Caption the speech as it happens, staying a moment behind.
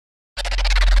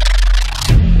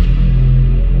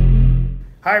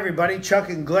Hi everybody, Chuck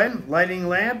and Glenn, Lighting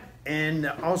Lab, and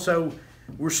also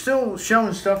we're still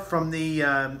showing stuff from the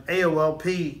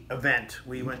AOLP event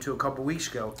we went to a couple weeks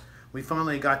ago. We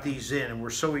finally got these in and we're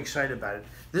so excited about it.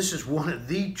 This is one of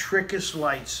the trickiest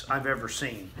lights I've ever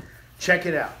seen. Check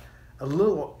it out. A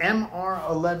little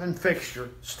MR11 fixture,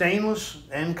 stainless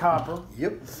and copper.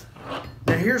 Yep.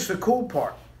 Now here's the cool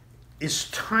part. It's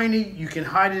tiny, you can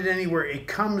hide it anywhere. It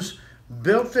comes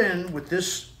built in with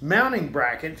this mounting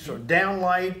bracket, so down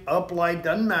light, up light,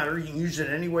 doesn't matter. You can use it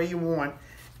any way you want.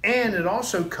 And it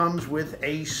also comes with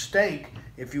a stake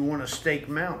if you want to stake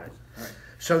mount it. Right.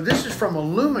 So this is from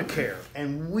Illumicare,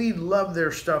 and we love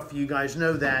their stuff. You guys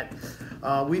know that.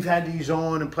 We've had these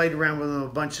on and played around with them a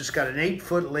bunch. It's got an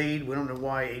 8-foot lead. We don't know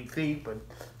why 8 feet, but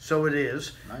so it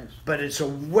is. Nice. But it's a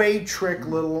way trick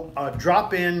little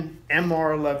drop-in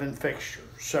MR11 fixture.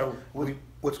 So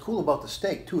what's cool about the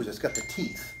stake too is it's got the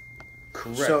teeth.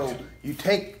 Correct. So you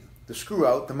take the screw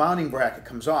out, the mounting bracket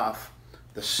comes off,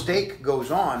 the stake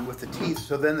goes on with the teeth,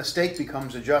 so then the stake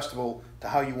becomes adjustable to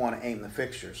how you want to aim the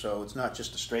fixture. So it's not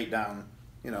just a straight down,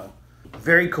 you know.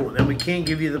 Very cool. Then we can't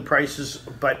give you the prices,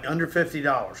 but under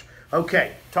 $50.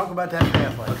 Okay, talk about that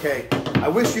pathlight. Okay, I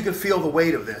wish you could feel the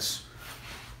weight of this.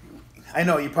 I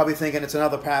know, you're probably thinking it's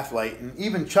another pathlight, and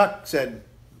even Chuck said,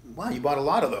 wow, you bought a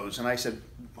lot of those. And I said,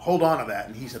 hold on to that.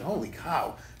 And he said, holy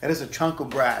cow, that is a chunk of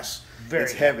brass.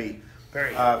 It's heavy.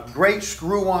 Very heavy. Great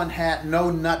screw-on hat,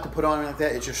 no nut to put on like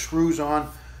that. It just screws on.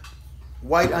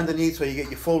 White underneath so you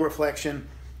get your full reflection.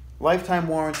 Lifetime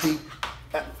warranty.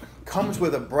 Comes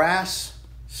with a brass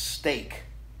stake,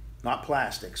 not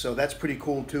plastic. So that's pretty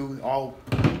cool too. All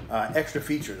extra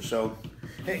features. So,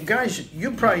 hey, guys,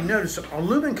 you probably noticed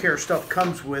Illumicare stuff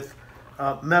comes with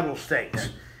metal stakes.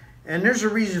 And there's a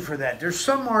reason for that. There's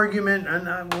some argument,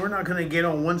 and we're not going to get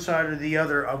on one side or the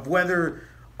other, of whether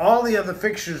all the other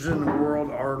fixtures in the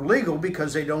world are legal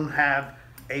because they don't have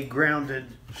a grounded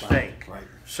stake. Right.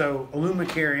 So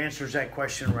Illumicare answers that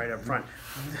question right up front.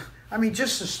 I mean,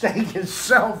 just the stake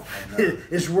itself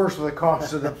is worth the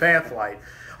cost of the pathlight.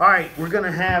 All right, we're going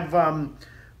to have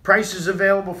prices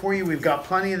available for you. We've got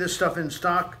plenty of this stuff in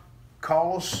stock.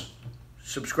 Call us.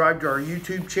 Subscribe to our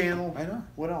YouTube channel. I know.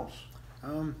 What else? I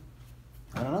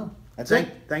don't know. That's it.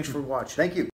 Thanks for watching.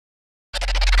 Thank you.